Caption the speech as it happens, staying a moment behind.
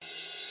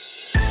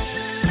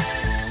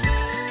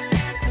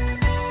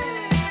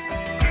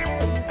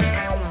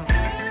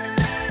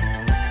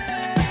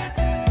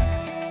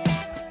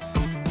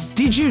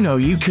Did you know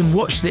you can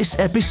watch this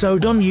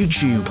episode on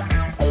YouTube?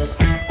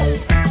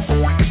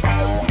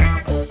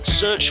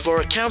 Search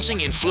for Accounting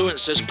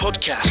Influencers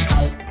Podcast.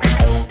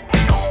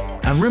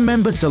 And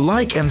remember to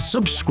like and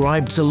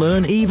subscribe to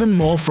learn even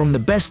more from the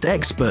best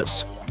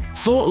experts,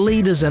 thought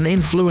leaders and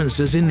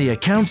influencers in the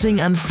accounting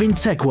and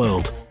fintech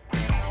world.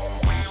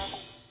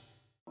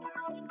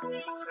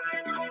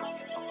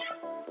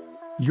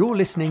 You're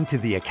listening to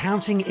the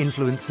Accounting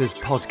Influencers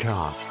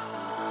Podcast.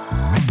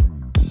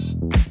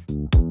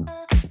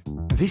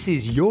 This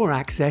is your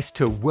access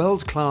to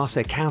world-class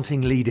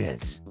accounting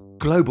leaders,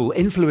 global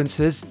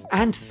influencers,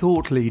 and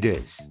thought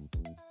leaders.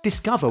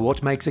 Discover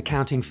what makes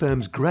accounting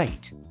firms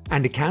great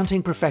and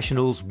accounting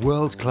professionals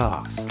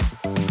world-class.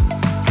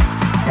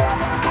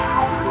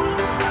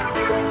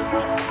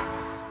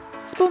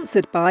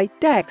 Sponsored by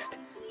Dext.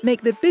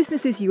 Make the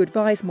businesses you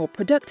advise more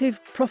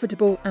productive,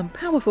 profitable, and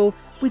powerful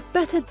with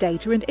better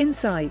data and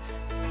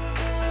insights.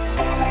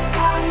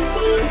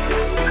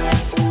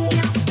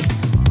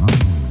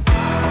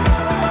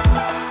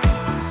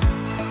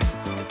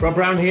 Rob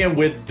Brown here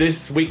with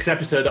this week's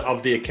episode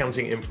of the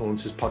Accounting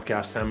Influencers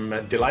Podcast.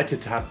 I'm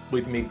delighted to have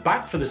with me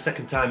back for the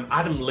second time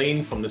Adam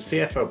Lean from the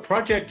CFO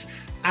Project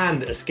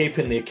and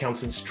Escaping the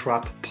Accountant's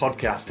Trap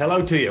podcast.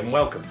 Hello to you and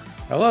welcome.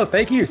 Hello,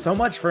 thank you so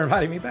much for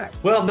inviting me back.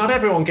 Well, not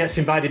everyone gets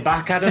invited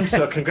back, Adam,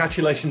 so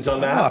congratulations on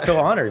that. Oh, I feel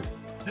honored.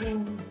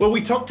 Well,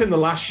 we talked in the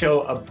last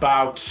show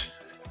about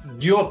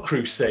your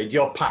crusade,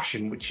 your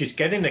passion, which is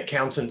getting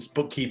accountants,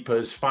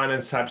 bookkeepers,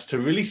 finance types to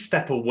really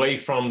step away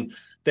from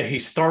the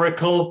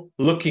historical,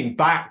 looking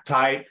back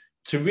type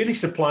to really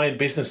supplying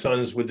business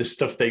owners with the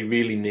stuff they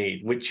really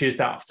need, which is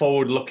that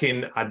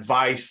forward-looking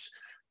advice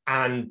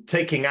and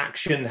taking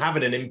action,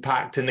 having an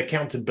impact and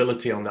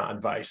accountability on that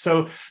advice.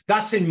 So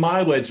that's, in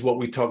my words, what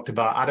we talked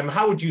about. Adam,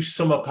 how would you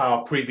sum up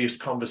our previous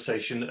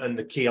conversation and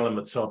the key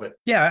elements of it?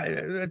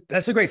 Yeah,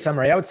 that's a great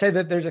summary. I would say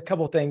that there's a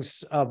couple of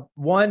things.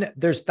 One,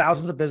 there's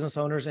thousands of business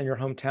owners in your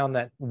hometown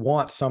that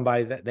want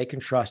somebody that they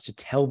can trust to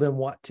tell them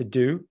what to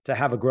do to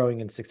have a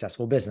growing and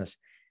successful business.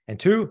 And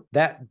two,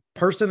 that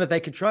person that they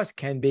can trust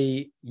can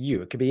be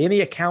you. It could be any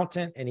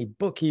accountant, any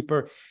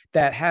bookkeeper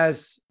that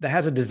has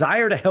a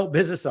desire to help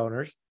business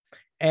owners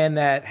and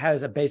that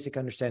has a basic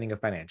understanding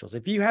of financials.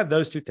 If you have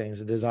those two things,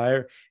 a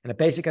desire and a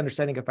basic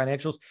understanding of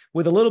financials,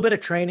 with a little bit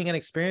of training and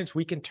experience,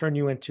 we can turn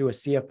you into a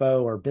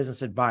CFO or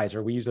business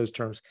advisor. We use those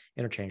terms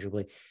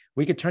interchangeably.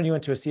 We could turn you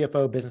into a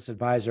CFO business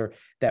advisor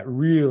that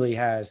really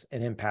has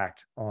an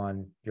impact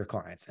on your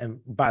clients. And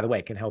by the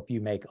way, can help you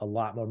make a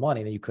lot more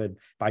money than you could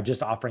by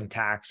just offering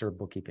tax or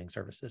bookkeeping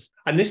services.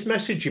 And this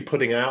message you're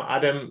putting out,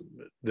 Adam,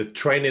 the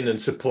training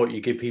and support you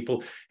give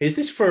people, is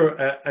this for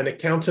an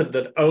accountant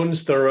that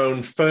owns their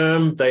own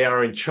firm? They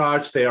are in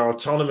charge, they are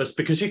autonomous?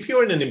 Because if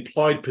you're in an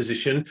employed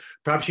position,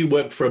 perhaps you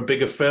work for a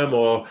bigger firm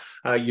or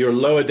you're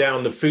lower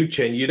down the food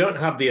chain, you don't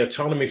have the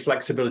autonomy,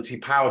 flexibility,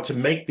 power to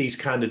make these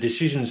kind of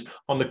decisions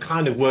on the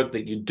kind of work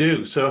that you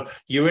do. So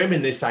you're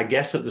aiming this, I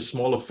guess, at the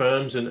smaller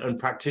firms and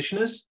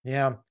practitioners?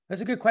 Yeah, that's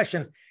a good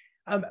question.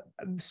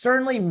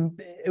 Certainly,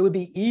 it would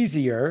be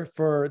easier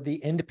for the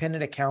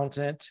independent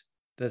accountant,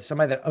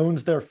 somebody that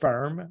owns their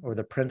firm or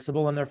the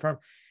principal in their firm,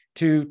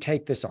 to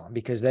take this on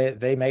because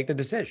they make the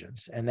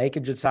decisions and they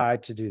can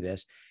decide to do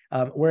this.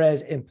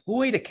 Whereas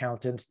employed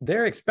accountants,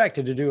 they're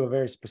expected to do a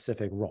very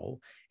specific role,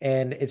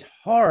 and it's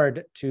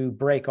hard to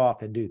break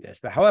off and do this.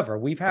 But however,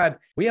 we have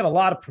a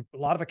lot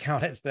of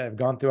accountants that have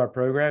gone through our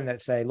program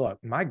that say, look,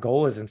 my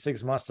goal is in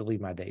 6 months to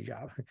leave my day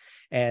job.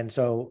 And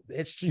so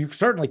you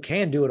certainly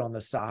can do it on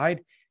the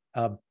side.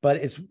 But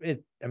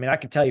I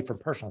can tell you from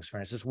personal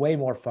experience, it's way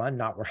more fun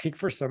not working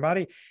for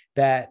somebody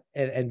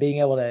and being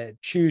able to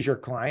choose your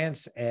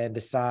clients and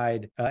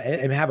decide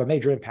and have a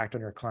major impact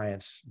on your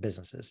clients'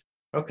 businesses.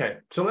 Okay,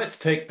 so let's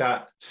take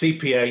that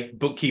CPA,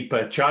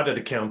 bookkeeper, chartered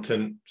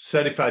accountant,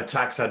 certified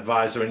tax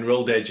advisor,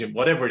 enrolled agent,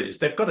 whatever it is.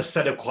 They've got a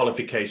set of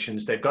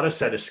qualifications, they've got a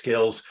set of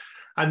skills,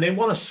 and they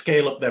want to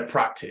scale up their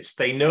practice.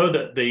 They know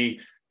that the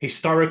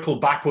historical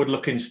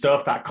backward-looking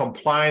stuff, that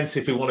compliance,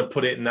 if we want to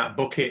put it in that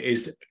bucket,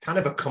 is kind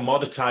of a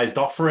commoditized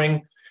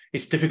offering.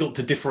 It's difficult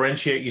to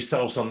differentiate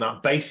yourselves on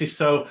that basis.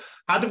 So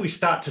how do we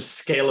start to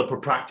scale up a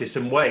practice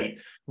and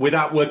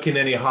without working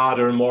any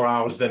harder and more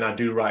hours than I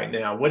do right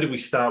now? Where do we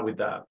start with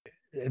that?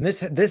 And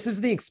this is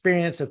the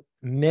experience of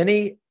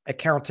many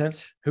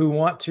accountants who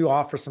want to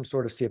offer some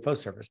sort of CFO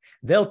service.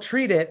 They'll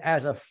treat it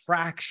as a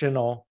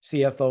fractional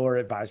CFO or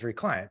advisory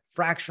client.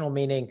 Fractional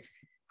meaning,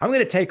 I'm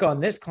going to take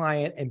on this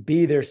client and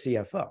be their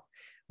CFO.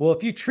 Well,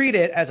 if you treat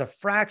it as a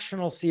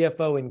fractional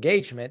CFO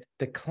engagement,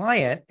 the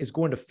client is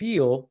going to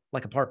feel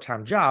like a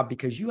part-time job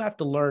because you have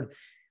to learn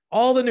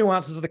all the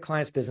nuances of the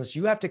client's business.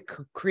 You have to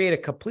create a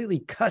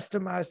completely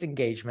customized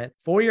engagement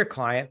for your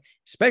client,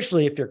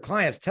 especially if your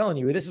client's telling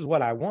you, this is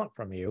what I want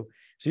from you.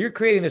 So you're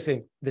creating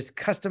this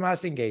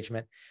customized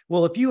engagement.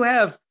 Well, if you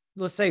have,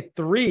 let's say,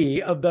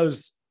 3 of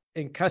those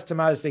in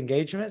customized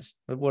engagements,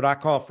 what I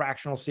call a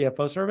fractional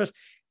CFO service,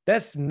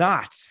 that's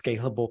not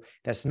scalable.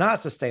 That's not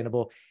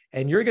sustainable.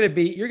 And you're going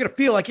to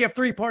feel like you have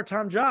 3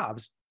 part-time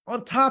jobs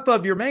on top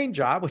of your main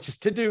job, which is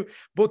to do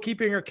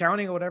bookkeeping or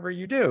accounting or whatever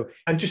you do.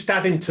 And just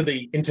adding to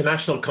the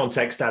international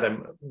context,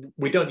 Adam,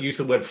 we don't use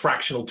the word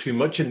fractional too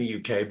much in the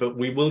UK, but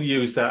we will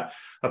use that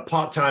a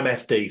part-time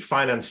FD,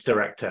 finance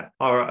director,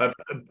 or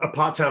a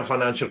part-time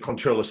financial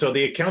controller. So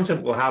the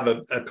accountant will have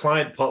a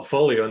client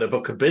portfolio and a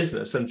book of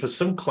business. And for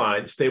some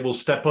clients, they will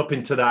step up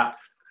into that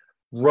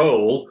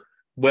role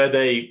where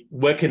they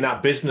work in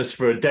that business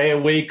for a day a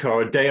week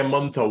or a day a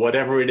month or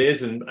whatever it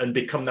is, and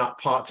become that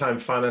part-time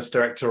finance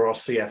director or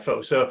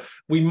CFO. So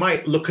we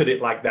might look at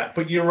it like that.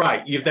 But you're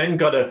right. You've then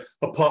got a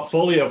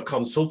portfolio of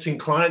consulting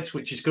clients,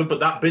 which is good. But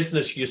that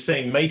business, you're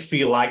saying, may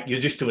feel like you're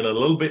just doing a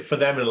little bit for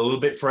them and a little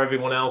bit for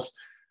everyone else.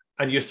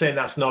 And you're saying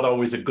that's not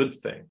always a good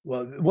thing.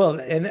 Well,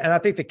 and I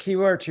think the key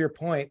word to your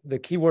point, the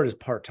key word is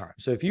part-time.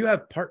 So if you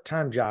have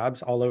part-time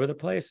jobs all over the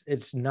place,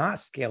 it's not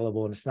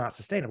scalable and it's not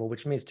sustainable,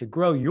 which means to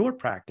grow your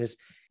practice,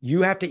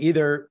 you have to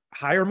either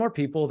hire more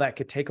people that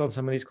could take on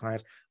some of these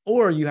clients,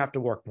 or you have to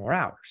work more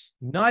hours.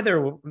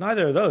 Neither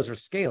of those are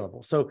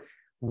scalable. So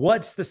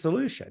what's the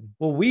solution?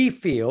 Well, we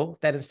feel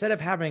that instead of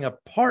having a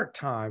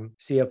part-time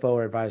CFO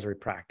or advisory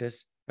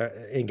practice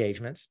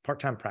engagements,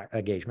 part-time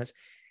engagements,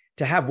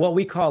 to have what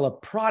we call a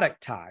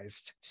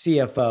productized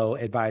CFO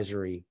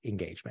advisory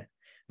engagement.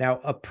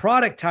 Now, a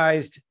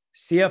productized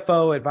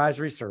CFO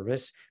advisory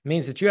service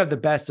means that you have the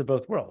best of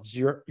both worlds.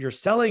 You're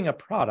selling a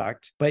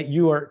product, but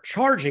you are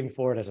charging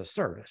for it as a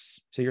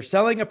service. So you're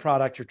selling a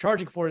product, you're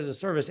charging for it as a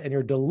service, and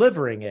you're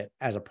delivering it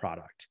as a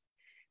product.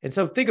 And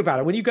so think about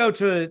it. When you go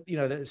to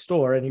the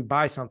store and you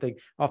buy something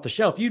off the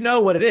shelf, you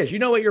know what it is. You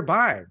know what you're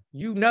buying.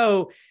 You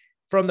know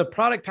from the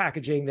product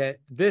packaging that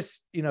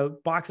this,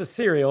 box of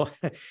cereal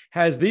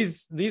has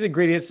these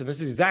ingredients, and this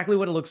is exactly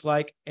what it looks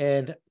like.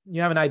 And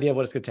you have an idea of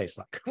what it's going to taste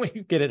like when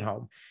you get it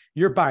home.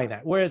 You're buying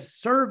that. Whereas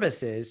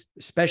services,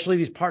 especially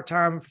these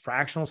part-time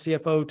fractional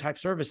CFO type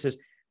services,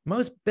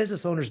 most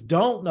business owners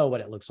don't know what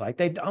it looks like.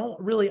 They don't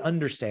really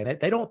understand it.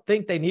 They don't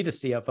think they need a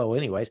CFO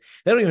anyways.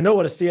 They don't even know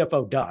what a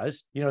CFO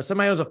does.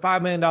 Somebody owns a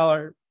 $5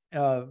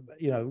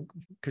 million,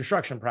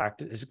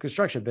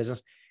 construction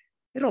business.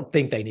 They don't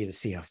think they need a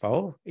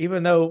CFO,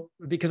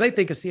 because they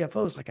think a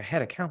CFO is like a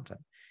head accountant.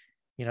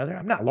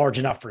 I'm not large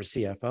enough for a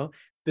CFO.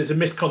 There's a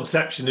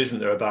misconception, isn't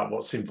there, about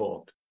what's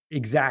involved?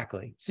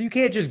 Exactly. So you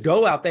can't just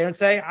go out there and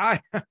say, I'm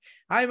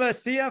a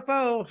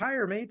CFO,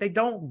 hire me. They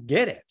don't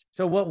get it.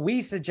 So what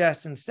we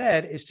suggest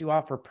instead is to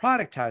offer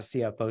productized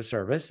CFO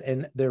service,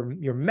 and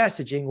your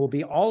messaging will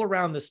be all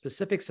around the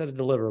specific set of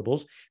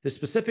deliverables, the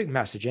specific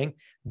messaging.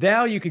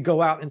 Now you could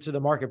go out into the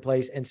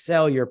marketplace and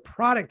sell your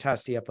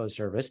productized CFO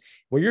service,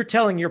 where you're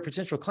telling your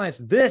potential clients,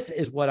 this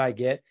is what I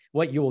get,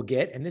 what you will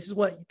get, and this is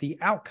what the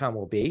outcome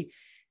will be.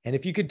 And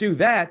if you could do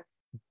that,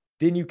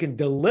 then you can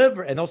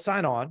deliver, and they'll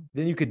sign on,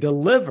 then you could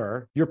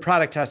deliver your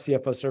productized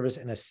CFO service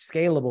in a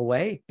scalable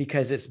way,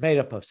 because it's made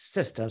up of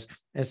systems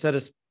instead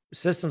of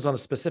systems on a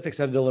specific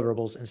set of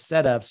deliverables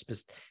instead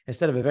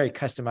of a very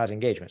customized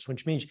engagements,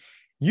 which means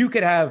you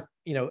could have,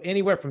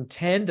 anywhere from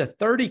 10 to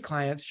 30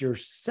 clients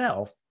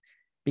yourself,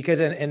 because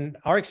in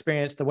our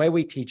experience, the way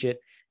we teach it,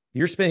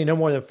 you're spending no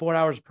more than 4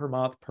 hours per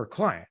month per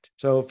client.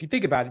 So if you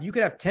think about it, you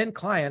could have 10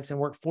 clients and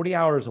work 40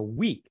 hours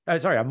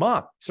a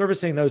month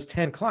servicing those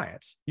 10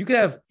 clients. You could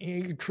have,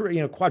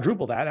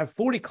 quadruple that, have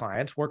 40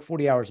 clients, work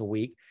 40 hours a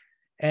week.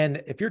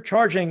 And if you're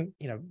charging,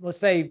 let's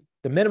say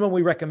the minimum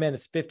we recommend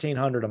is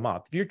 $1,500 a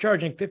month. If you're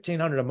charging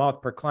 $1,500 a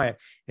month per client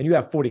and you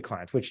have 40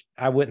 clients, which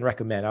I wouldn't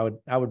recommend,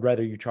 I would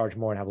rather you charge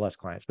more and have less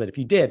clients. But if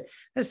you did,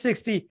 that's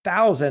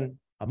 $60,000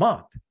 a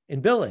month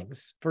in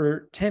billings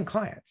for 10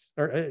 clients,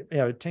 or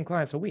 10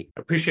 clients a week.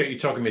 I appreciate you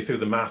talking me through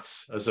the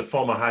maths as a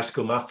former high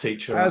school math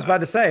teacher. I was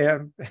about to say,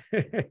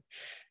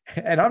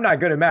 and I'm not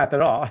good at math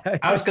at all.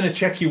 I was going to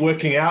check you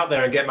working out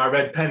there and get my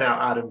red pen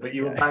out, Adam, but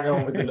you were bang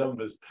on with the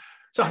numbers.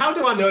 So how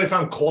do I know if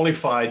I'm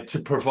qualified to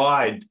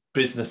provide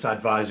business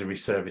advisory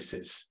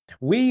services?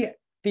 We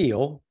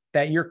feel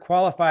that you're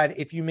qualified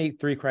if you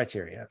meet 3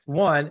 criteria.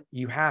 One,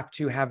 you have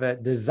to have a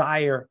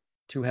desire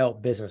to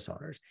help business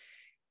owners.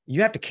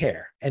 You have to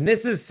care. And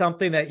this is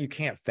something that you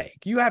can't fake.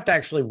 You have to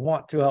actually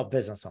want to help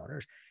business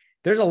owners.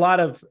 There's a lot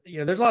of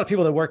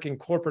people that work in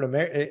corporate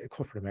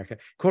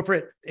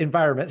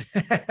environment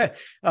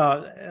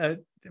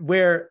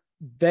where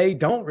they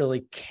don't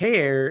really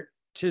care,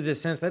 to the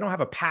sense they don't have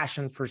a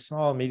passion for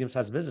small and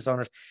medium-sized business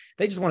owners.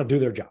 They just want to do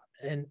their job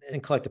and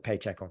collect a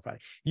paycheck on Friday.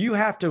 You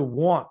have to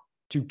want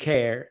to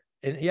care,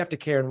 and you have to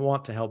care and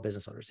want to help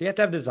business owners. So you have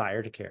to have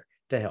desire to care,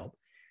 to help.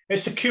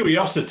 It's a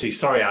curiosity,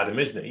 sorry, Adam,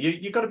 isn't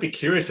it? You've got to be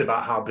curious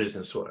about how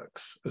business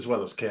works as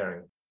well as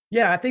caring.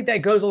 Yeah, I think that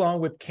goes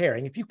along with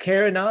caring. If you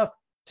care enough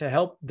to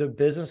help the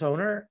business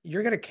owner,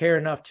 you're going to care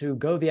enough to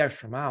go the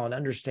extra mile and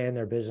understand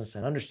their business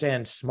and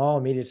understand small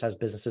and medium-sized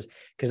businesses,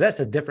 because that's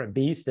a different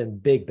beast than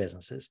big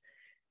businesses.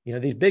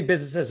 These big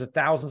businesses with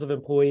thousands of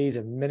employees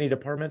and many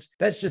departments,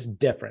 that's just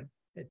different.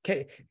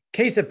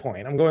 Case in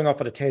point, I'm going off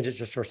on a tangent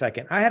just for a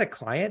second. I had a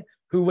client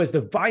who was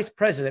the vice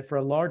president for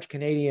a large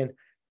Canadian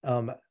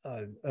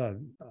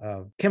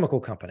chemical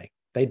company.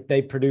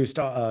 They produced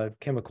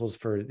chemicals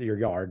for your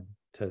yard,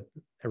 to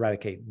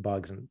eradicate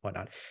bugs and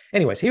whatnot.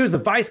 Anyways, he was the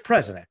vice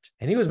president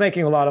and he was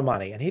making a lot of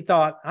money. And he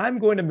thought, I'm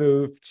going to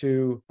move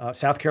to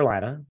South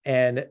Carolina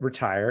and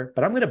retire,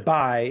 but I'm going to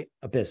buy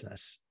a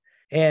business.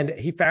 And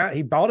he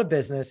bought a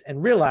business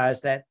and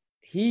realized that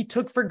he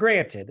took for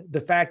granted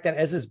the fact that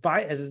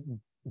as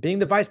being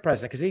the vice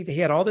president, because he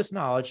had all this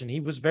knowledge and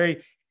he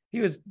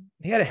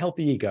had a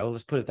healthy ego.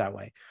 Let's put it that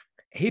way.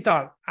 He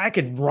thought, I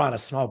could run a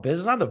small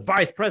business. I'm the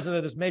vice president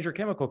of this major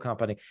chemical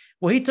company.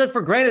 Well, he took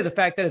for granted the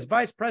fact that as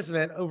vice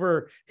president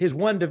over his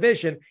one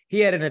division, he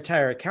had an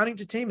entire accounting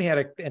team. He had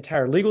an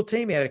entire legal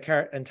team. He had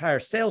an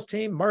entire sales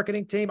team,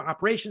 marketing team,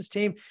 operations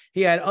team.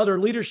 He had other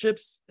leadership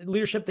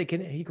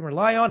that he can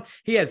rely on.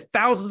 He had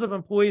thousands of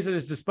employees at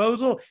his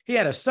disposal. He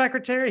had a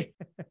secretary.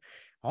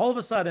 All of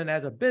a sudden,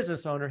 as a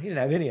business owner, he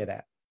didn't have any of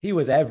that. He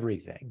was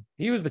everything.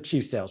 He was the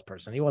chief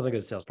salesperson. He wasn't a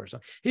good salesperson.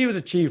 He was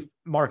a chief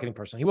marketing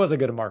person. He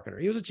wasn't a good marketer.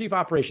 He was a chief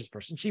operations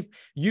person, chief,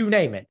 you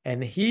name it.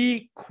 And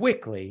he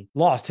quickly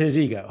lost his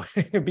ego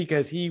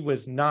because he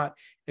was not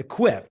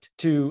equipped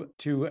to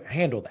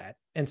handle that.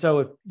 And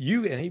so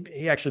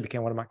he actually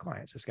became one of my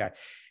clients, this guy,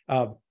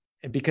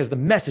 because the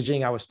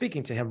messaging I was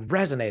speaking to him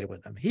resonated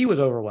with him. He was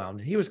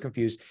overwhelmed and he was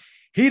confused.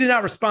 He did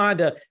not respond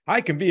to,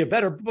 I can be a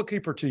better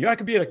bookkeeper to you. I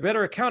can be a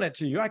better accountant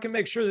to you. I can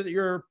make sure that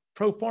your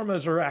pro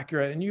formas are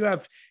accurate and you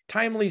have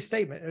timely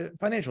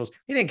financials.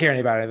 He didn't care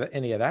about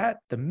any of that.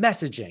 The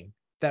messaging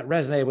that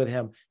resonated with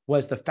him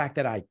was the fact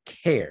that I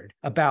cared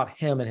about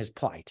him and his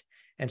plight.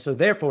 And so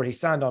therefore he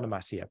signed on to my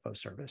CFO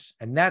service.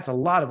 And that's a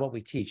lot of what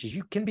we teach is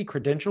you can be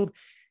credentialed.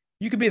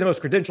 You can be the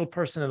most credentialed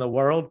person in the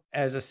world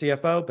as a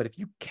CFO, but if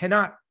you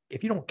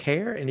don't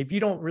care, and if you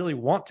don't really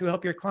want to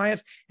help your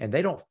clients and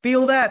they don't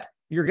feel that,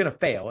 you're going to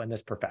fail in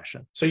this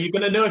profession. So you're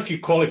going to know if you're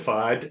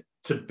qualified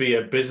to be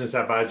a business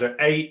advisor,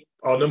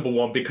 number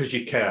one, because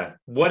you care.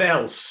 What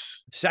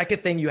else?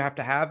 Second thing you have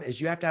to have is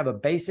you have to have a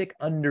basic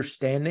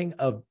understanding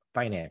of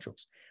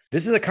financials.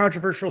 This is a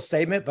controversial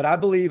statement, but I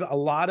believe a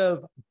lot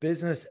of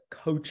business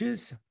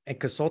coaches and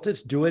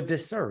consultants do a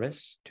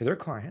disservice to their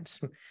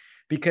clients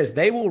because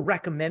they will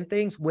recommend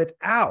things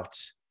without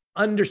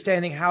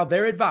understanding how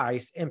their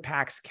advice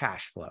impacts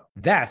cash flow.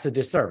 That's a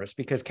disservice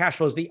because cash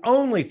flow is the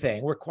only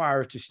thing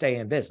required to stay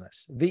in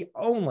business. The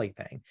only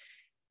thing.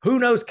 Who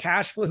knows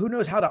cash flow? Who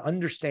knows how to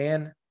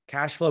understand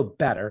cash flow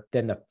better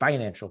than the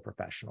financial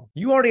professional?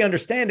 You already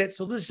understand it.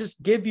 So let's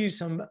just give you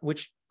some,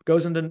 which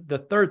goes into the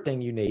third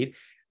thing you need.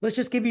 Let's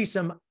just give you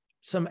some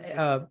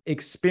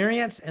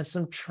experience and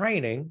some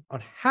training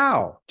on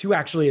how to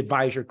actually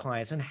advise your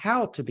clients and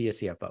how to be a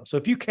CFO. So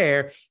if you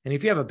care, and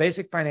if you have a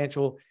basic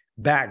financial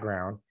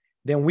background,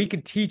 then we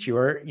could teach you,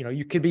 or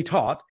you could be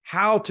taught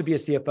how to be a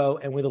CFO.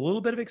 And with a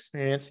little bit of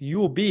experience, you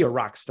will be a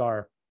rock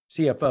star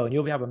CFO and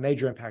you'll have a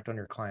major impact on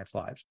your clients'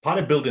 lives. Part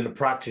of building a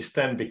practice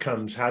then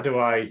becomes, how do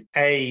I,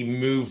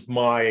 move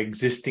my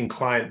existing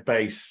client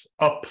base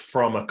up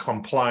from a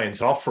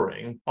compliance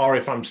offering? Or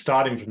if I'm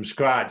starting from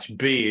scratch,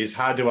 B is,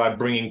 how do I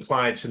bring in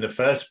clients in the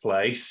first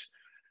place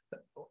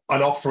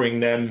and offering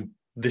them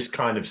this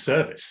kind of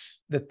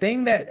service? The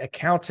thing that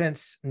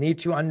accountants need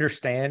to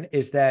understand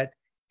is that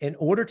in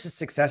order to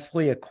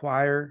successfully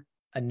acquire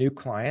a new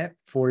client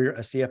for a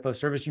CFO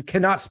service, you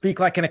cannot speak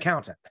like an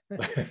accountant.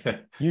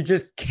 You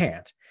just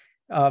can't.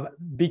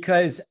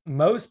 Because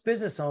most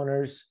business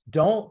owners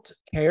don't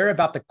care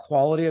about the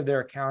quality of their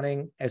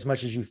accounting as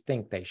much as you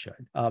think they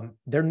should.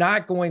 They're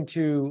not going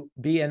to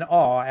be in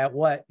awe at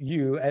what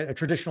a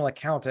traditional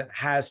accountant,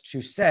 has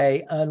to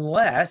say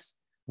unless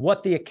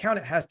what the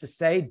accountant has to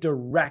say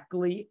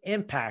directly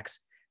impacts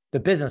the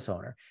business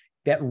owner.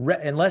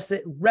 Unless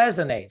it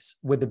resonates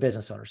with the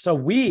business owner. So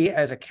we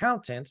as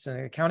accountants and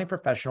an accounting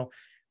professional,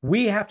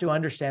 we have to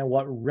understand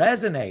what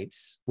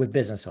resonates with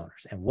business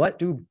owners. And what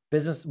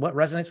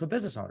resonates with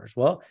business owners?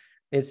 Well,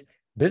 it's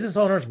business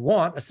owners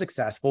want a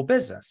successful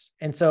business.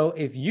 And so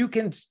if you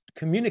can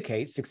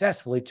communicate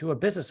successfully to a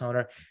business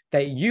owner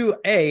that you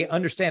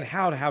understand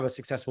how to have a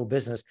successful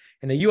business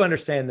and that you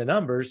understand the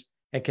numbers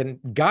and can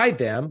guide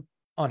them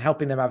on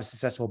helping them have a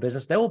successful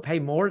business, they will pay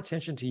more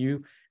attention to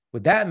you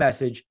with that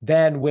message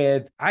than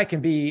with, I can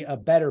be a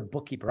better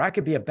bookkeeper. I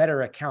could be a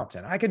better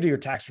accountant. I can do your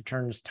tax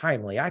returns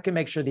timely. I can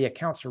make sure the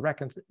accounts are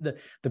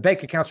the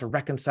bank accounts are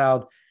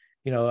reconciled,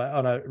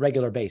 on a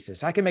regular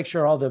basis. I can make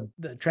sure all the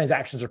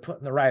transactions are put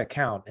in the right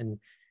account. And,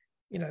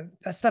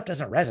 that stuff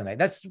doesn't resonate.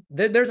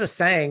 There's a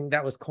saying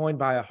that was coined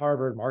by a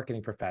Harvard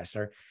marketing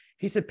professor.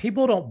 He said,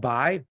 people don't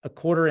buy a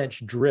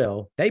 1/4-inch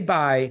drill. They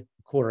buy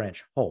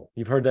 1/4-inch hole.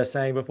 You've heard that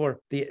saying before.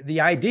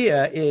 The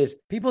idea is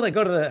people that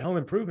go to the home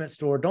improvement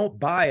store don't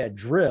buy a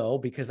drill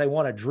because they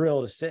want a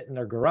drill to sit in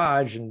their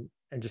garage and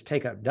just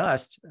take up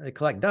dust,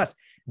 collect dust.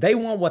 They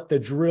want what the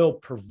drill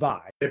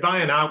provides. They buy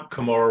an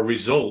outcome or a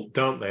result,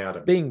 don't they,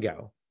 Adam?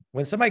 Bingo.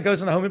 When somebody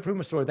goes in the home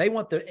improvement store, they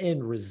want the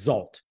end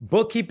result.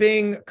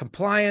 Bookkeeping,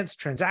 compliance,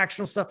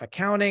 transactional stuff,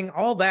 accounting,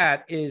 all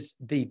that is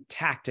the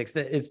tactics.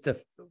 It's the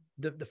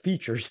the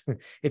features,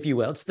 if you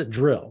will. It's the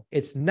drill.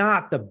 It's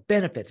not the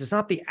benefits. It's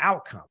not the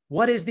outcome.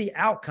 What is the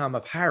outcome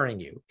of hiring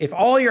you? If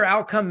all your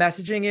outcome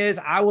messaging is,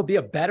 I will be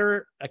a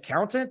better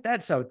accountant,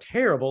 that's a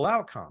terrible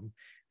outcome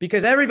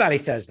because everybody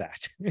says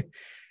that.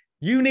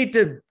 You need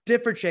to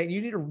differentiate.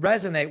 You need to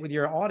resonate with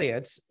your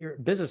audience, your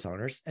business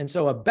owners. And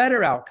so a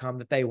better outcome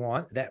that they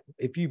want, that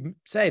if you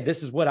say,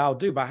 this is what I'll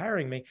do by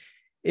hiring me,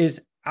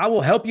 is I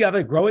will help you have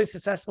a growing,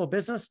 successful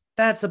business.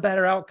 That's a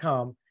better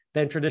outcome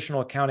than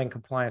traditional accounting,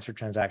 compliance, or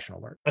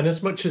transactional work. And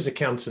as much as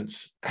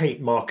accountants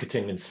hate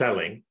marketing and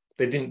selling,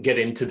 they didn't get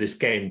into this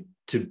game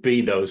to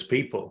be those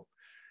people.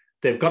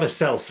 They've got to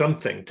sell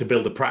something to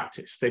build a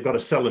practice. They've got to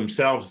sell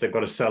themselves. They've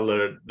got to sell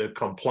the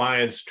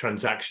compliance,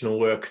 transactional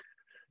work.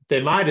 They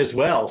might as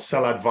well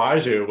sell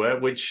advisory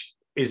work, which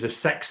is a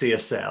sexier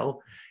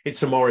sell.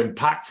 It's a more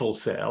impactful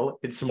sell.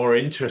 It's a more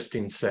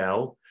interesting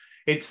sell.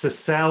 It's a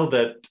sell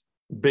that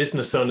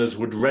business owners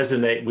would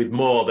resonate with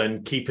more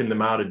than keeping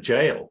them out of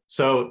jail.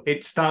 So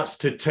it starts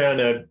to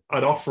turn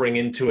an offering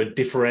into a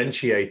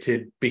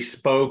differentiated,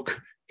 bespoke,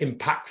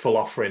 impactful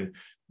offering.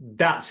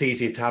 That's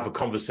easier to have a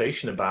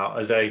conversation about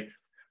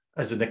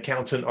as an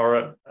accountant or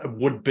a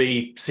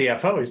would-be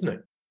CFO, isn't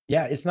it?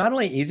 Yeah, it's not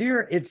only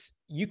easier, it's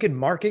you can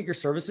market your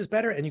services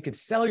better and you can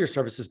sell your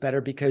services better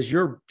because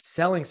you're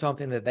selling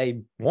something that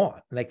they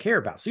want and they care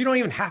about. So you don't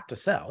even have to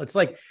sell. It's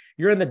like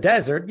you're in the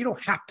desert, you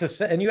don't have to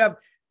sell, and you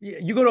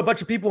go to a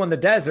bunch of people in the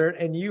desert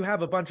and you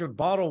have a bunch of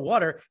bottled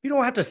water. You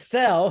don't have to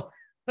sell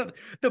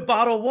the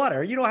bottled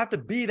water. You don't have to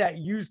be that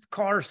used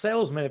car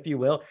salesman, if you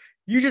will.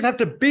 You just have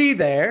to be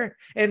there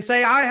and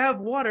say, I have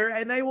water,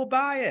 and they will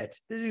buy it.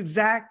 It's the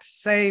exact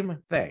same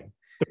thing.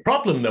 The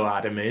problem, though,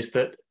 Adam, is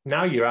that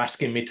now you're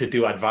asking me to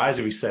do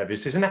advisory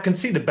services, and I can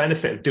see the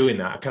benefit of doing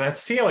that. I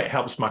see how it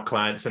helps my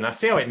clients, and I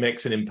see how it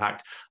makes an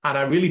impact, and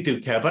I really do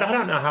care, but I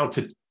don't know how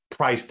to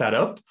price that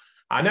up.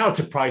 I know how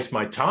to price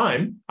my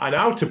time. I know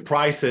how to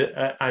price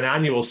an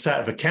annual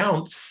set of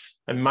accounts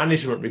and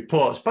management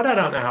reports, but I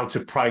don't know how to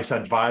price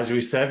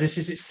advisory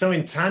services. It's so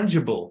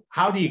intangible.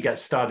 How do you get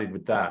started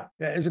with that?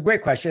 It's a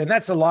great question. And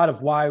that's a lot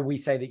of why we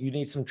say that you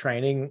need some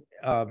training.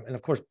 And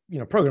of course,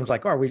 programs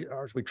like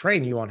ours, we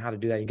train you on how to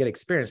do that and get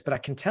experience. But I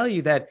can tell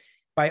you that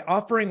by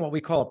offering what we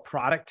call a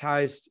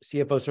productized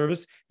CFO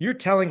service, you're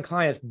telling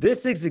clients,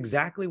 this is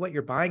exactly what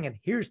you're buying, and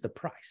here's the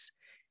price.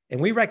 And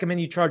we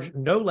recommend you charge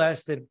no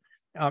less than,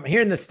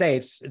 here in the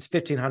States, it's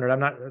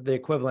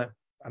 $1,500.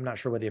 I'm not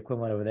sure what the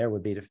equivalent over there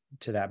would be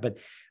to that, but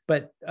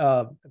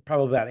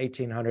probably about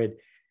 1,800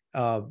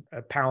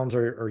 pounds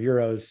or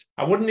euros.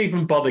 I wouldn't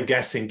even bother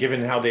guessing,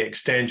 given how the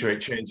exchange rate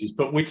changes.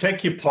 But we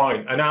take your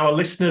point, and our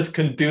listeners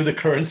can do the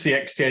currency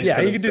exchange. Yeah,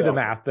 you can do the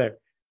math there.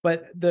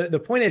 But the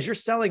point is, you're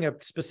selling a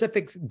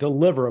specific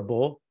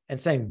deliverable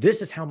and saying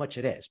this is how much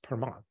it is per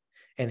month,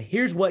 and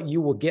here's what you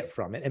will get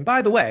from it. And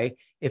by the way,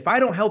 if I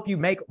don't help you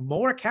make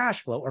more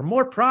cash flow or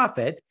more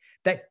profit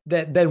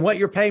than what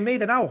you're paying me,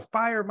 then I will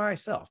fire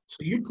myself.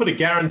 So you put a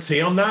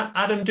guarantee on that,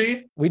 Adam, do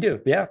you? We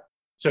do, yeah.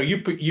 So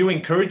you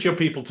encourage your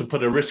people to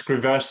put a risk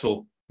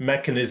reversal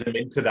mechanism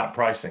into that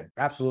pricing.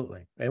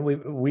 Absolutely. And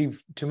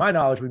we've, to my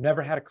knowledge, we've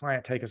never had a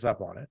client take us up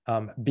on it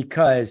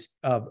because,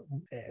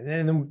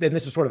 and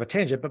this is sort of a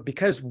tangent, but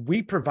because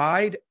we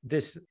provide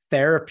this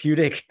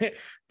therapeutic,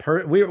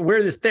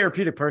 we're this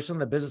therapeutic person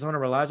the business owner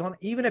relies on.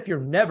 Even if you're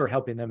never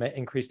helping them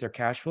increase their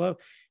cash flow,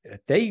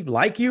 if they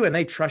like you and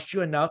they trust you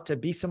enough to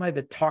be somebody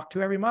to talk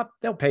to every month,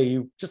 they'll pay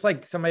you just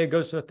like somebody who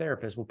goes to a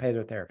therapist will pay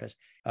their therapist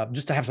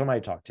just to have somebody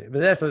to talk to. But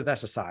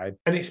that's a side.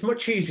 And it's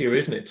much easier,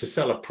 isn't it, to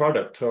sell a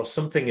product or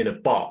something in a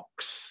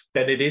box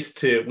than it is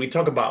we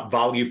talk about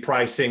value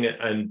pricing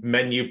and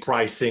menu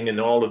pricing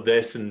and all of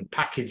this and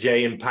package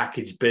A and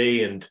package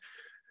B, and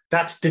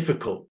that's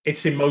difficult.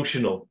 It's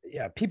emotional.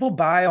 Yeah, people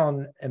buy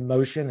on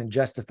emotion and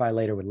justify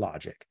later with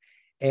logic.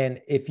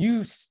 And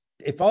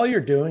if all you're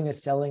doing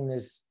is selling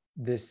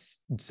this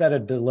set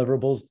of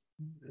deliverables,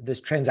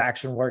 this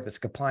transaction work, this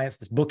compliance,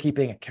 this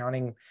bookkeeping,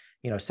 accounting,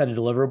 set of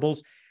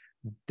deliverables,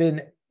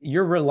 then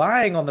you're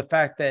relying on the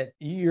fact that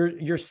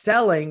you're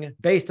selling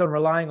based on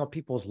relying on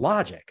people's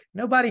logic.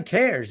 Nobody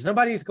cares.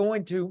 Nobody's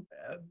going to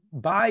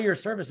buy your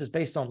services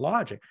based on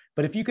logic.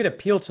 But if you could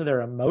appeal to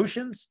their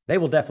emotions, they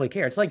will definitely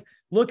care. It's like,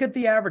 look at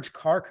the average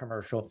car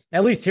commercial,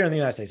 at least here in the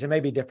United States. It may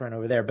be different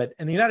over there, but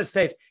in the United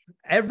States,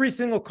 every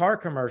single car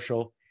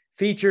commercial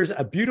features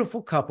a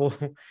beautiful couple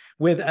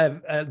with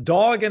a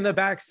dog in the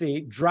back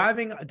seat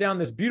driving down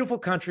this beautiful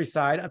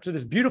countryside up to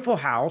this beautiful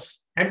house.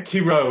 Empty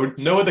road,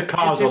 no other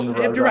cars on the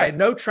road. Right,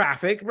 no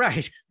traffic,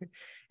 right.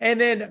 And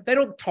then they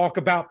don't talk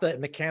about the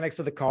mechanics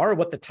of the car or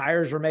what the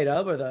tires are made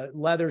of or the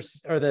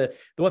leathers or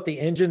what the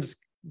engine's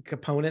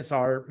components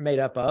are made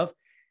up of.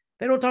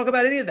 They don't talk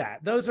about any of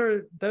that. Those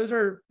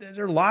are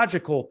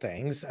logical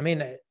things. I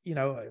mean,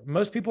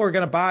 most people are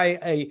going to buy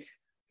a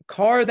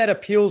car that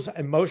appeals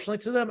emotionally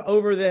to them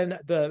over than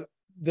the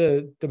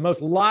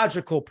most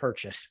logical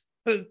purchase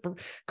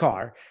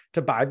car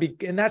to buy.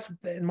 And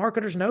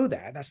marketers know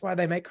that. That's why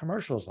they make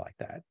commercials like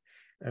that.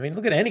 I mean,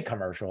 look at any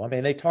commercial. I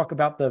mean,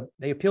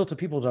 they appeal to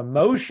people's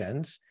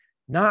emotions,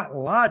 not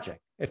logic.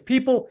 If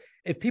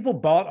people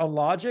bought on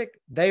logic,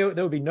 there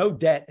would be no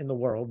debt in the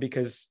world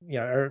because,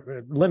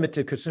 or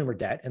limited consumer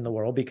debt in the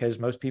world because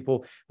most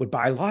people would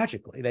buy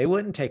logically. They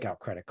wouldn't take out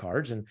credit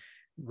cards and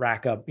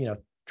rack up,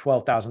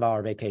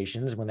 $12,000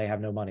 vacations when they have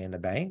no money in the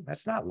bank.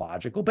 That's not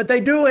logical, but they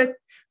do it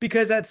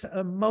because that's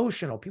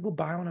emotional. People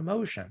buy on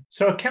emotion.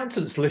 So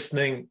accountants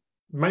listening,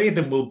 many of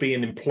them will be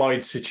in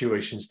employed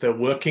situations. They're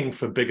working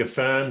for bigger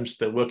firms.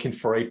 They're working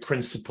for a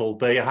principal.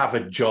 They have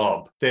a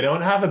job. They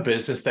don't have a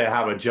business. They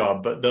have a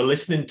job, but they're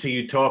listening to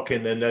you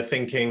talking and they're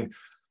thinking,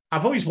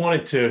 I've always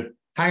wanted to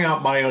hang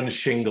out my own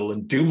shingle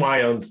and do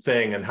my own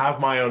thing and have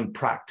my own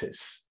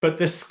practice. But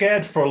they're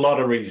scared for a lot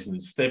of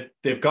reasons.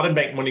 They've got to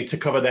make money to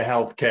cover their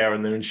healthcare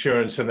and their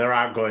insurance and their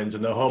outgoings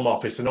and their home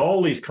office and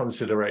all these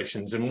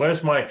considerations. And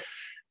where's my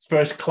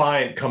first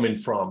client coming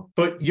from?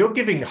 But you're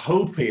giving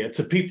hope here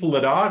to people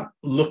that are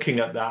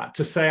looking at that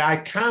to say, I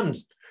can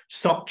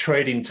stop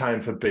trading time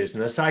for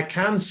business. I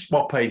can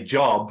swap a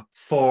job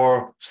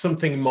for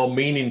something more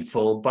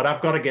meaningful, but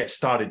I've got to get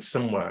started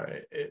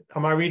somewhere.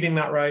 Am I reading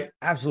that right?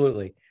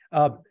 Absolutely.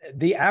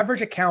 The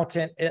average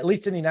accountant, at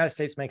least in the United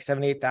States, makes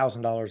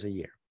 $78,000 a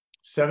year.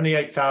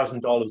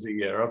 $78,000 a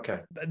year.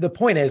 Okay. The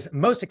point is,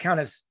 most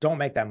accountants don't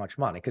make that much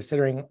money,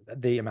 considering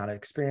the amount of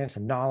experience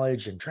and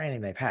knowledge and training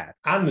they've had.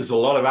 And there's a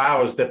lot of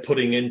hours they're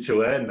putting in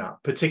to earn that,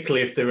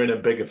 particularly if they're in a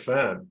bigger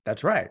firm.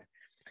 That's right.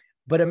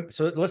 But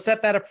so let's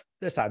set that up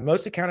aside.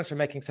 Most accountants are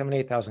making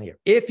 $78,000 a year.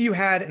 If you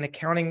had an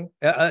accounting,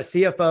 a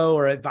CFO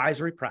or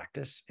advisory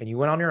practice, and you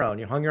went on your own,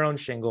 you hung your own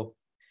shingle,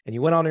 and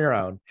you went on your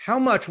own, how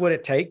much would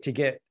it take to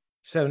get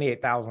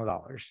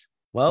 $78,000?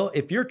 Well,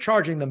 if you're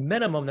charging the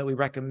minimum that we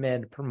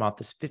recommend per month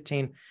is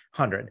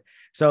 $1,500.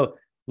 So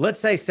let's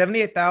say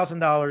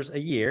 $78,000 a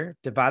year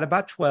divided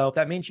by 12.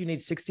 That means you need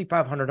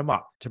 $6,500 a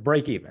month to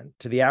break even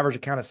to the average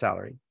accountant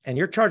salary. And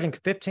you're charging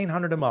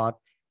 $1,500 a month.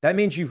 That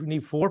means you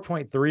need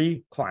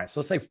 4.3 clients. So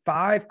let's say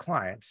 5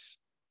 clients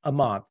a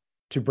month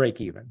to break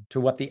even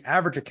to what the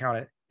average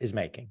accountant is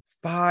making.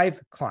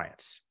 5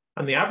 clients.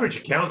 And the average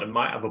accountant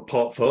might have a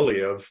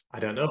portfolio of,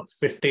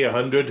 50,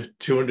 100,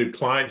 200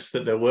 clients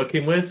that they're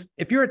working with.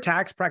 If you're a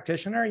tax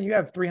practitioner and you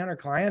have 300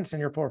 clients in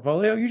your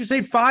portfolio, you just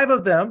need 5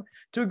 of them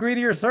to agree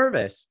to your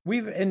service.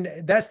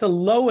 And that's the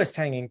lowest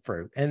hanging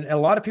fruit. And a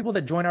lot of people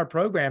that join our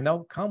program,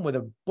 they'll come with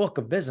a book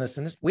of business.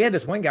 And we had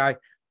this one guy,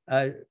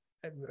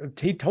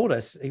 he told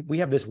us, we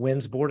have this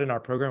wins board in our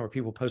program where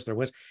people post their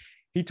wins.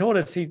 He told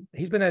us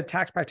he's been a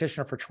tax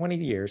practitioner for 20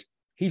 years.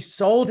 He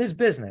sold his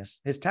business,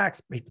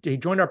 he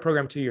joined our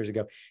program 2 years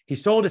ago. He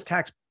sold his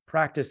tax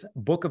practice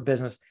book of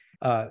business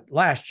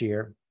last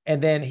year.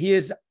 And then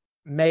he's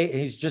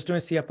just doing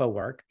CFO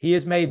work. He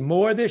has made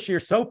more this year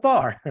so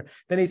far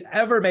than he's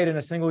ever made in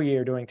a single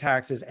year doing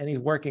taxes. And he's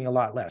working a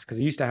lot less because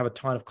he used to have a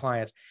ton of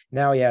clients.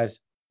 Now I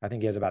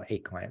think he has about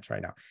 8 clients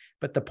right now.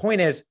 But the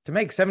point is, to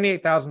make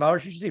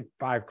 $78,000, you just need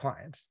 5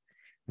 clients.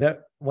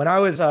 When I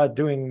was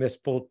doing this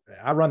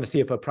I run the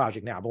CFO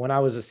project now, but when I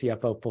was a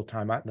CFO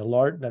full-time,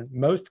 the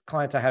most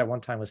clients I had at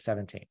one time was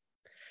 17.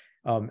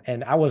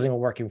 And I wasn't even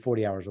working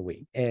 40 hours a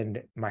week.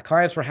 And my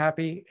clients were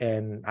happy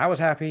and I was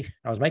happy.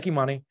 I was making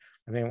money.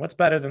 I mean, what's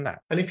better than that?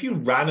 And if you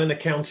ran an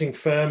accounting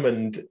firm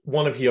and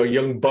one of your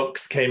young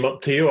bucks came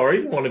up to you, or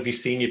even one of your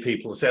senior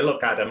people and said,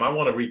 look, Adam, I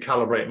want to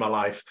recalibrate my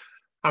life.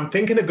 I'm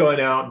thinking of going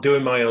out,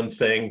 doing my own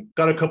thing.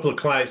 Got a couple of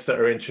clients that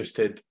are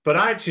interested, but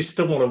I actually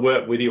still want to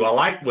work with you. I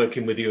like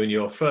working with you and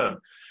your firm.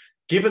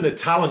 Given the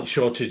talent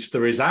shortage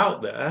there is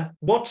out there,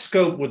 what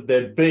scope would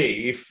there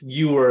be if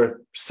you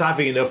were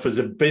savvy enough as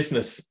a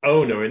business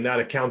owner in that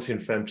accounting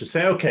firm to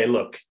say, okay,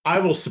 look, I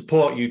will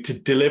support you to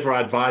deliver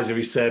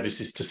advisory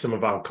services to some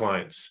of our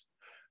clients.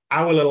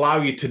 I will allow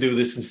you to do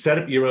this and set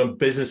up your own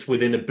business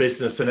within a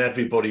business and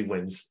everybody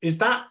wins. Is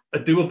that a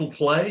doable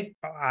play?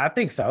 I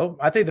think so.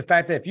 I think the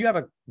fact that if you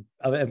have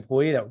an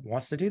employee that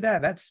wants to do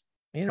that,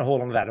 you need to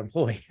hold on to that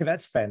employee.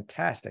 That's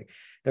fantastic.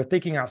 They're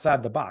thinking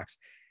outside the box.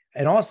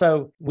 And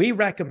also, we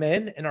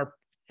recommend in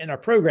our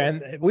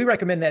program, we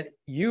recommend that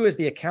you as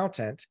the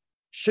accountant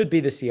should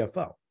be the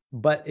CFO.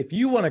 But if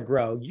you want to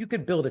grow, you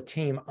could build a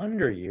team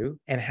under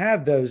you and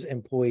have those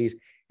employees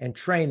and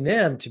train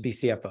them to be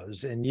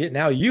CFOs. And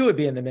now you would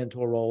be in the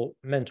mentor role,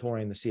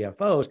 mentoring the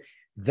CFOs.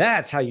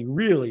 That's how you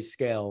really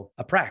scale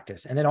a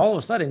practice. And then all of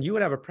a sudden you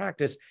would have a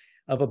practice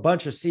of a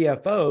bunch of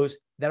CFOs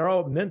that are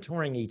all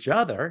mentoring each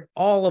other.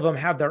 All of them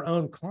have their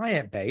own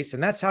client base.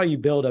 And that's how you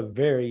build a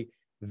very,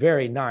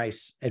 very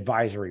nice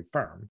advisory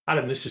firm.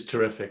 Adam, this is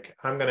terrific.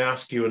 I'm going to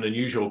ask you an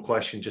unusual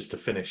question just to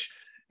finish.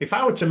 If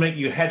I were to make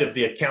you head of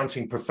the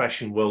accounting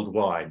profession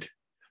worldwide,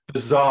 the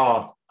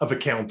czar of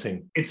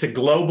accounting, it's a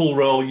global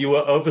role. You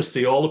will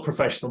oversee all the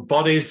professional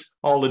bodies,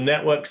 all the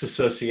networks,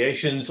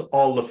 associations,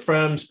 all the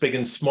firms, big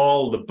and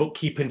small, the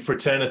bookkeeping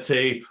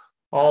fraternity,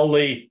 all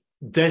the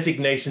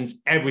designations,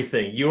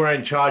 everything. You are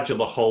in charge of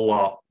the whole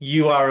lot.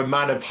 You are a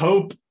man of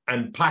hope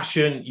and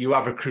passion. You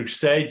have a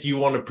crusade. You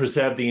want to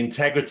preserve the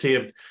integrity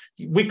of,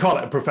 we call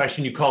it a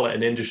profession, you call it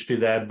an industry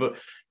there, but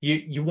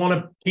you want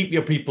to keep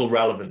your people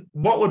relevant.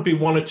 What would be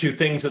 1 or 2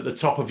 things at the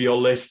top of your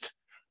list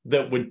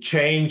that would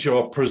change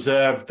or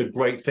preserve the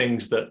great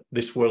things that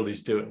this world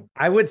is doing?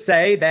 I would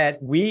say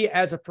that we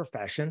as a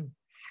profession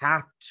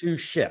have to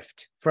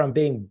shift from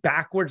being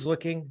backwards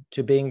looking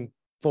to being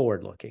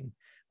forward looking.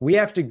 We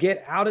have to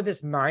get out of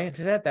this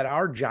mindset that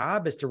our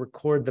job is to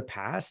record the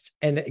past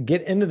and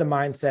get into the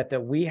mindset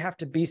that we have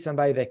to be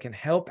somebody that can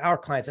help our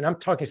clients. And I'm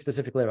talking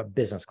specifically about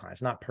business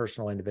clients, not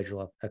personal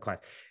individual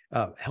clients,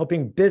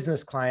 helping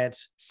business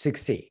clients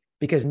succeed.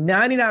 Because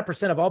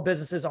 99% of all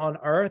businesses on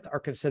earth are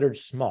considered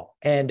small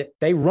and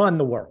they run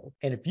the world.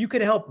 And if you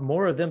could help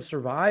more of them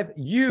survive,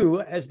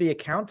 you as the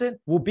accountant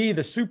will be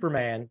the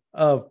Superman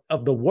of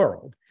the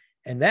world.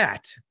 And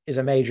that is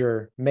a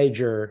major,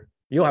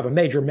 you'll have a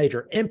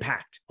major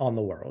impact on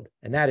the world.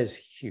 And that is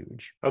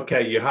huge.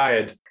 Okay, you're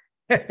hired.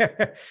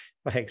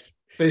 Thanks.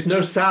 There's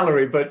no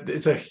salary, but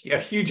it's a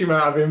huge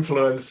amount of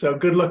influence. So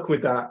good luck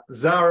with that.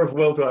 Czar of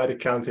Worldwide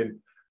Accounting.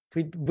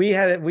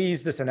 We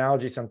use this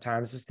analogy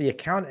sometimes. It's the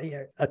account.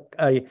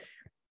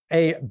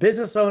 A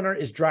business owner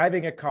is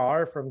driving a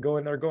car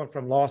they're going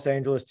from Los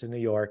Angeles to New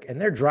York,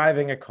 and they're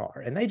driving a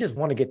car, and they just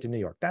want to get to New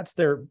York. That's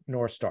their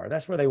North Star.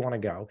 That's where they want to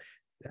go.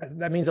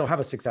 That means they'll have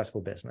a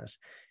successful business.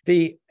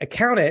 The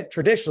accountant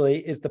traditionally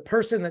is the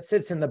person that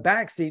sits in the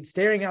back seat,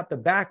 staring out the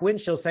back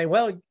windshield, saying,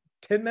 "Well,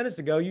 10 minutes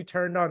ago you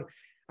turned on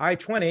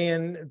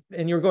I-20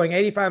 and you're going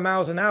 85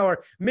 miles an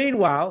hour."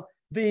 Meanwhile,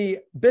 the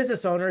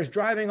business owner is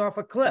driving off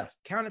a cliff.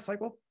 Accountant's like,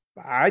 "Well,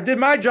 I did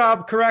my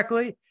job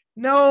correctly."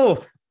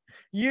 No,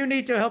 you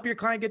need to help your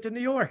client get to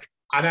New York.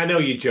 And I know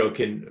you're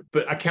joking,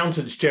 but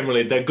accountants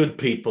generally, they're good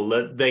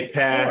people. They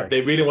care. They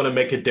really want to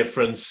make a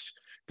difference.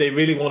 They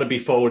really want to be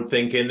forward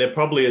thinking. They're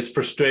probably as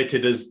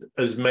frustrated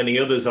as many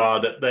others are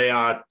that they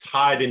are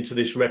tied into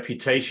this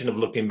reputation of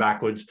looking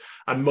backwards.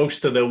 And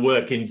most of their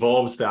work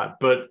involves that.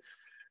 But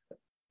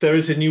there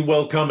is a new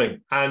world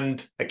coming,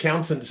 and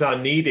accountants are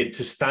needed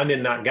to stand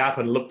in that gap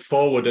and look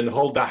forward and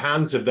hold the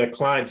hands of their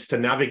clients to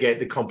navigate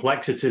the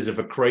complexities of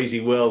a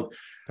crazy world.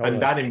 Totally.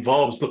 And that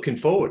involves looking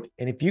forward.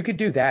 And if you could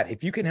do that,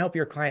 if you can help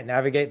your client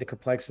navigate the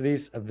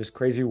complexities of this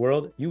crazy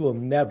world, you will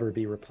never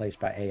be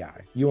replaced by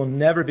AI. You will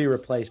never be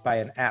replaced by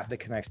an app that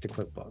connects to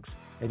QuickBooks.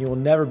 And you will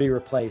never be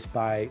replaced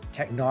by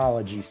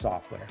technology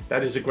software.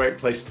 That is a great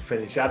place to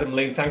finish. Adam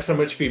Ling, thanks so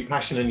much for your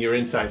passion and your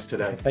insights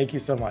today. Thank you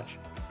so much.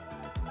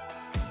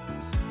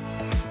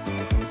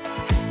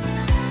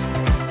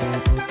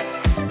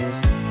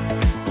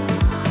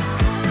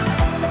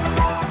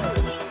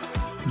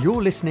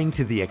 You're listening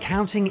to the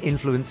Accounting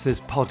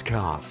Influencers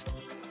podcast.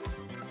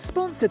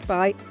 Sponsored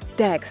by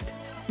Dext.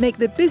 Make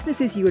the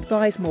businesses you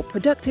advise more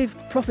productive,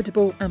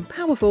 profitable, and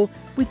powerful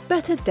with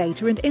better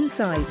data and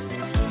insights.